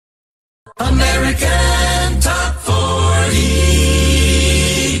American Top 40.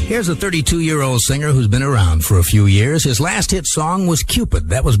 Here's a 32-year-old singer who's been around for a few years. His last hit song was Cupid.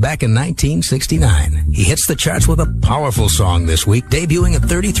 That was back in 1969. He hits the charts with a powerful song this week, debuting at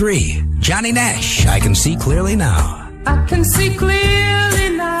 33. Johnny Nash, I Can See Clearly Now. I can see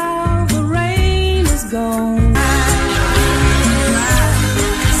clearly now, the rain is gone.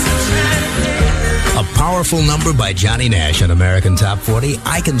 A powerful number by Johnny Nash on American Top 40.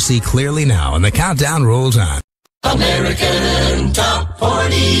 I Can See Clearly Now, and the countdown rolls on. American Top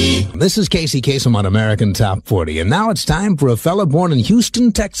 40. This is Casey Kasem on American Top 40, and now it's time for a fella born in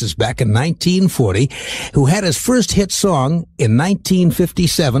Houston, Texas back in 1940, who had his first hit song in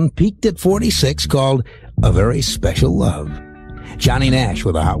 1957, peaked at 46, called A Very Special Love. Johnny Nash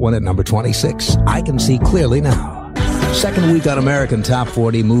with a hot one at number 26, I Can See Clearly Now. Second week on American Top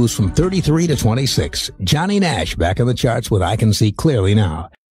 40 moves from 33 to 26. Johnny Nash back in the charts with I Can See Clearly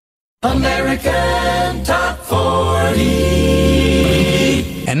Now. American Top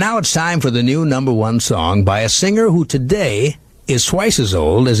 40. And now it's time for the new number one song by a singer who today is twice as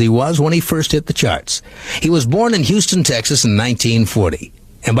old as he was when he first hit the charts. He was born in Houston, Texas in 1940.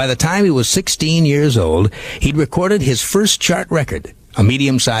 And by the time he was 16 years old, he'd recorded his first chart record, a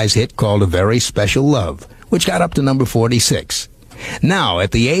medium-sized hit called A Very Special Love, which got up to number 46. Now,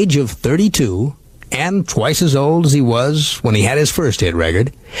 at the age of 32, and twice as old as he was when he had his first hit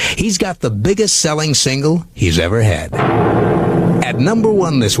record, he's got the biggest selling single he's ever had. At number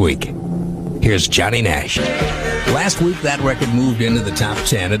one this week, here's Johnny Nash. Last week, that record moved into the top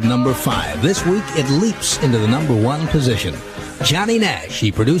 10 at number 5. This week, it leaps into the number 1 position. Johnny Nash,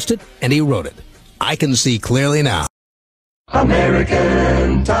 he produced it and he wrote it. I Can See Clearly Now.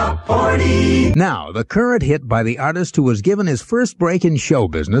 American Top 40. Now, the current hit by the artist who was given his first break in show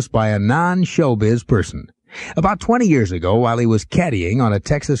business by a non-showbiz person. About 20 years ago, while he was caddying on a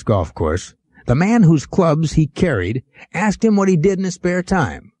Texas golf course, the man whose clubs he carried asked him what he did in his spare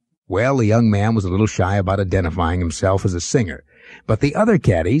time. Well, the young man was a little shy about identifying himself as a singer, but the other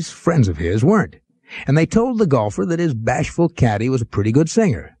caddies, friends of his, weren't. And they told the golfer that his bashful caddy was a pretty good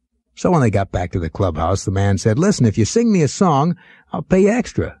singer. So when they got back to the clubhouse, the man said, "Listen, if you sing me a song, I'll pay you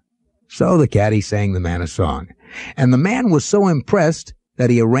extra." So the caddy sang the man a song. And the man was so impressed that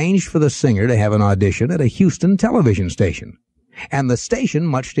he arranged for the singer to have an audition at a Houston television station. And the station,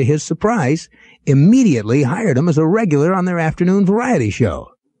 much to his surprise, immediately hired him as a regular on their afternoon variety show.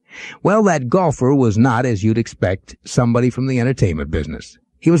 Well, that golfer was not, as you'd expect, somebody from the entertainment business.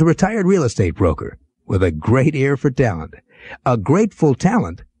 He was a retired real estate broker with a great ear for talent. A grateful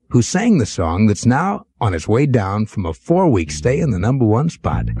talent who sang the song that's now on its way down from a 4-week stay in the number 1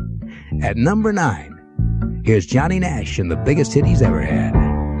 spot. At number 9, here's Johnny Nash and the biggest hit he's ever had.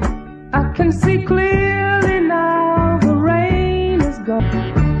 I can see clearly now, the rain is gone.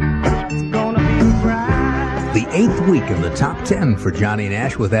 It's gonna be bright. The 8th week in the top 10 for Johnny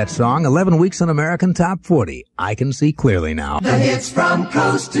Nash with that song. 11 weeks on American Top 40. I Can See Clearly Now. The hits from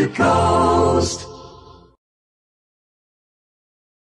coast to coast.